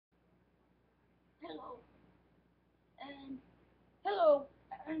hello, and hello,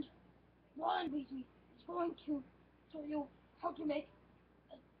 and Ron Weasley is going to show you how to make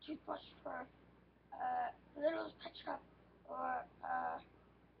a toothbrush for Littlest Pet Shop or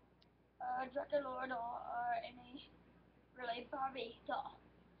Dracula or any really Barbie doll.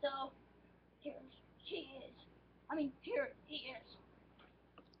 So here she is. Here he is.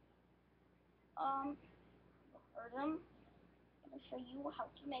 You heard him. I'm gonna show you how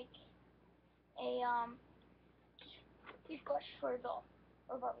to make a toothbrush for a doll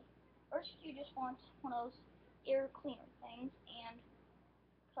or Barbie. First, you just want one of those ear cleaner things and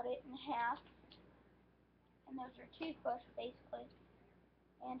cut it in half, and there's your toothbrush basically.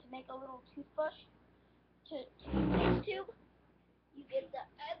 And to make a little toothbrush to use tube, you get the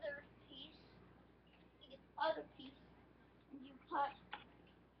other piece. You get the other piece, and you cut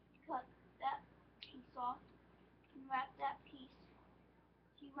that piece off and wrap that piece.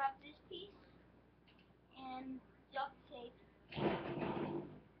 So you wrap this piece in duct tape.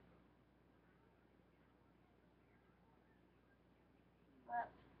 Wrap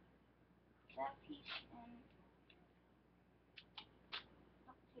that piece in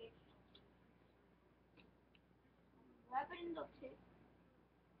duct tape. Wrap it in duct tape.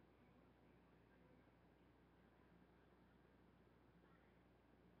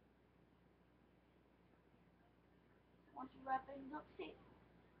 Once you wrap it in duct tape,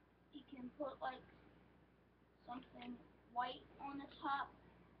 you can put like something white on the top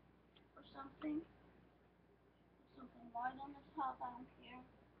or something. Put something white on the top, I don't care.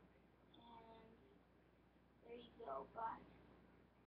 And there you go, bye.